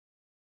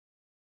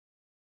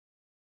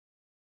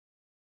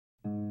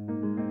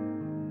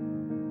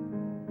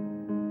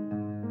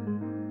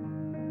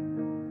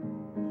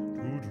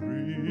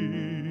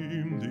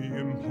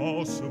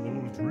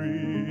impossible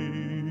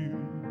dream,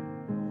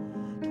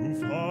 to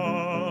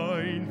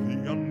find the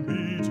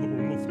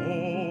unbeatable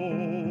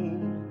foe,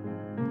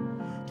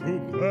 to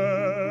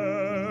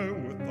bear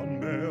with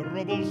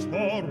unbearable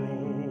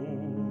sorrow,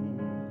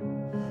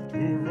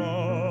 to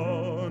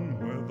run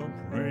where the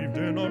brave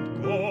dare not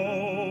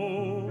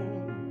go,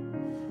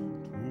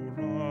 to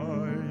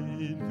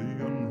right the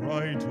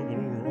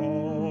unrightable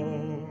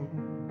wrong,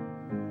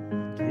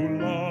 to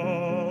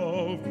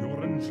love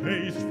pure and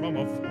chaste from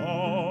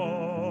afar,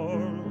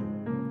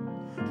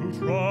 to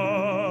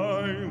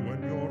try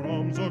when your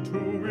arms are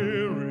too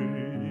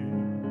weary,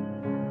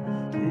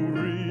 to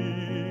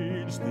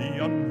reach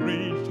the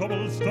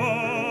unreachable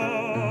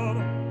star.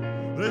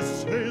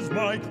 This is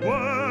my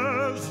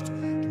quest,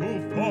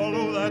 to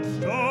follow that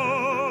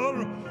star,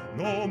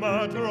 no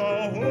matter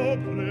how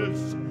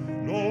hopeless,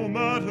 no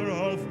matter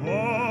how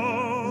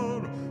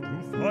far,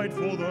 to fight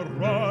for the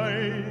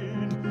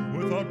right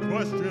without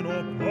question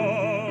or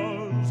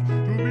pause,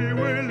 to be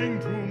willing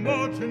to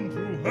march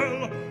into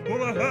hell for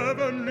a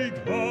heavenly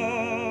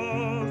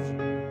cause.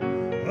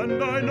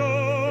 And I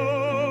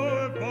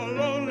know if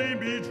I'll only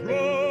be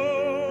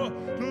true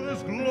to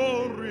this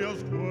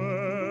glorious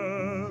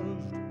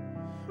quest,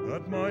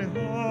 that my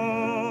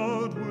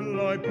heart will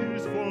lie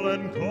peaceful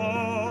and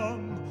calm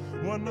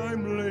when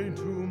I'm laid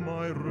to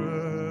my rest.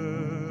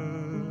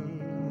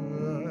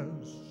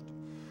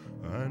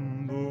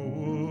 And the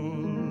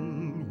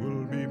world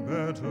will be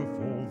better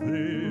for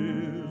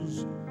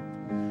this,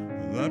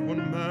 that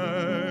when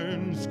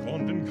man's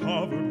gaunt and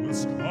covered with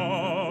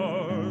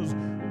scars,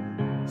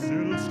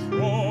 still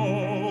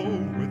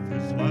strove with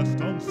his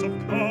last ounce of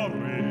courage,